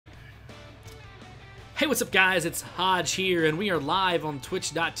Hey, what's up guys, it's Hodge here, and we are live on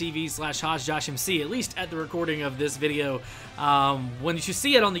twitch.tv/HodgeJoshMC, at least at the recording of this video. When you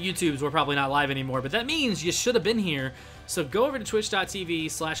see it on the YouTubes, we're probably not live anymore, but that means you should have been here. So go over to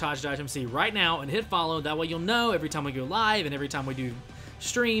twitch.tv/HodgeJoshMC right now and hit follow. That way you'll know every time we go live and every time we do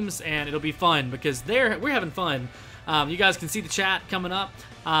streams, and it'll be fun because we're having fun. You guys can see the chat coming up.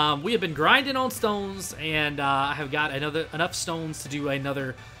 We have been grinding on stones, and I have got enough stones to do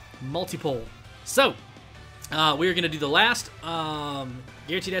another multi-pull. So, we are going to do the last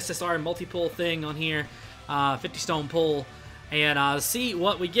guaranteed SSR multi-pull thing on here, 50 stone pull, and see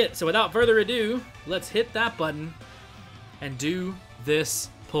what we get. So without further ado, let's hit that button and do this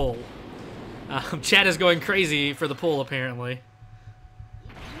pull. Chat is going crazy for the pull, apparently.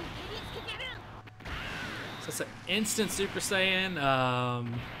 So it's an instant Super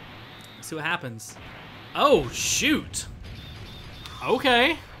Saiyan. Let's see what happens. Oh, shoot.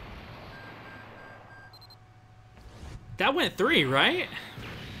 Okay. That went 3, right?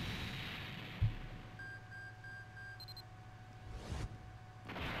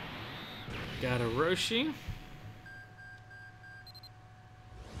 Got a Roshi.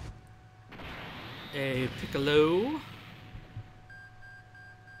 A Piccolo.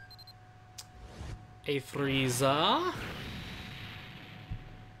 A Frieza.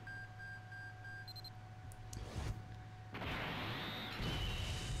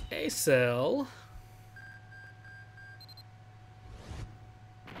 A Cell.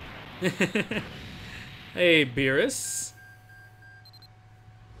 Hey, Beerus.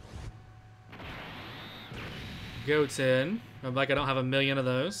 Goten. I'm like, I don't have a million of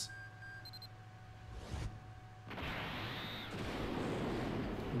those.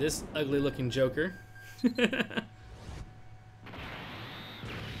 This ugly looking Joker.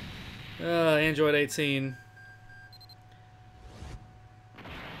 Android 18.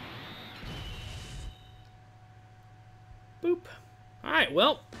 Boop. Alright,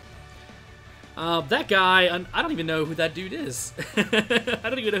 well. That guy, I don't even know who that dude is. I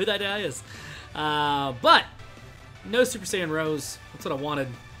don't even know who that guy is. But, no Super Saiyan Rose. That's what I wanted.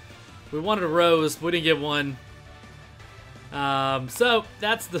 We wanted a Rose, but we didn't get one. So,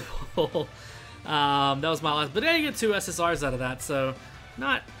 that's the whole, that was my last. But I did get 2 SSRs out of that, so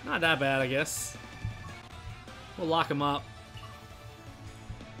not that bad, I guess. We'll lock him up.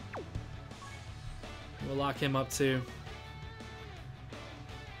 We'll lock him up, too.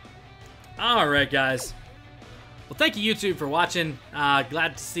 Alright guys, well thank you YouTube for watching.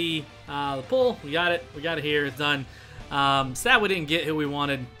 Glad to see the pull. We got it here, it's done. Sad we didn't get who we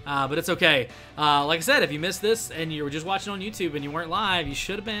wanted, but it's okay. Like I said, if you missed this and you were just watching on YouTube and you weren't live, you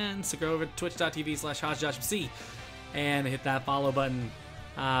should have been, so go over to twitch.tv/HodgeJoshMC and hit that follow button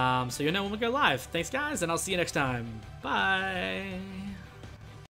so you'll know when we go live. Thanks guys, and I'll see you next time. Bye.